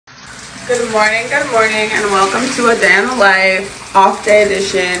Good morning, and welcome to a day in the life, off day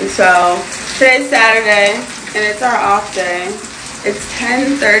edition. So today's Saturday, and it's our off day. It's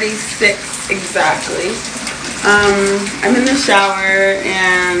 10:36 exactly. I'm in the shower,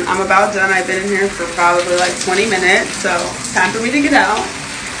 and I'm about done. I've been in here for probably like 20 minutes, so time for me to get out.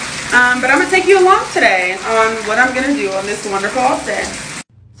 But I'm gonna take you along today on what I'm gonna do on this wonderful off day.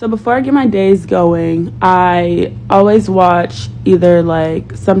 So before I get my days going, I always watch either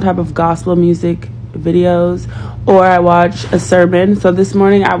like some type of gospel music videos or I watch a sermon. So this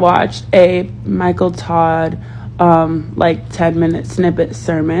morning I watched a Michael Todd like 10-minute snippet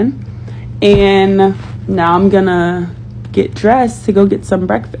sermon. And now I'm gonna get dressed to go get some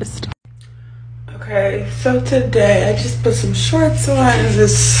breakfast. Okay, so today I just put some shorts on and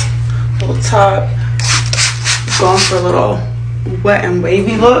this little top. Going for a little wet and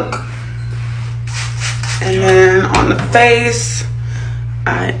wavy look, and then on the face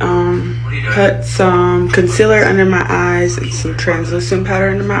I put some concealer under my eyes and some translucent powder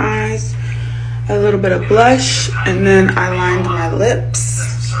under my eyes, a little bit of blush, and then I lined my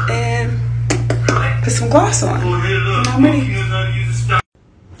lips and put some gloss on, and I'm ready.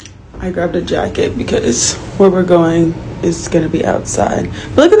 I grabbed a jacket because where we're going is gonna be outside,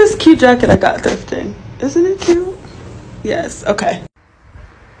 but look at this cute jacket I got thrifting. Isn't it cute? Yes, okay.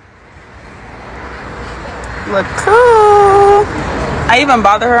 Look cool. I even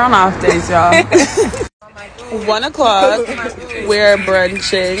bother her on off days, y'all. 1 o'clock, we're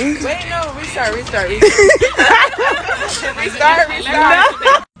brunching. Wait, no, restart.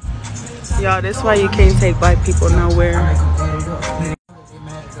 Y'all, this is why you can't take black people nowhere.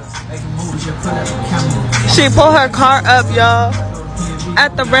 She pulled her car up, y'all,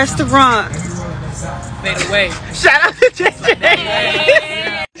 at the restaurant. Made a way. Shout out to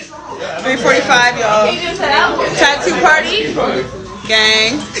Dijonai. 3:45, y'all. Tattoo party.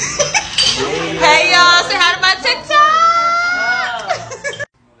 Gang. Hey, y'all. Say hi to my TikTok.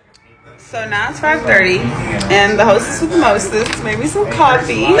 So now it's 5:30, and the hostess with the mostest made me some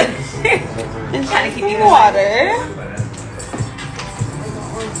coffee and trying to keep me water.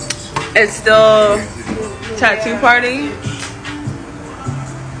 It's still tattoo party.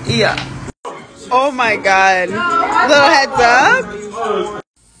 Yeah. Oh my god. Little heads up.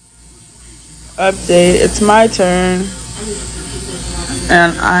 Update. It's my turn.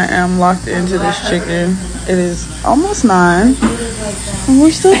 And I am locked into this chicken. It is almost 9. And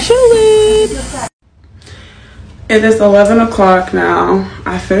we're still chilling. It is 11 o'clock now.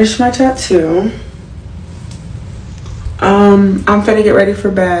 I finished my tattoo. I'm finna get ready for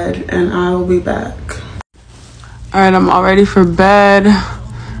bed and I will be back. Alright, I'm all ready for bed.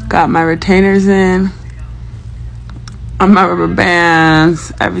 Got my retainers in, on my rubber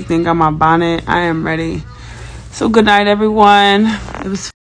bands, everything, got my bonnet. I am ready. So good night, everyone. It was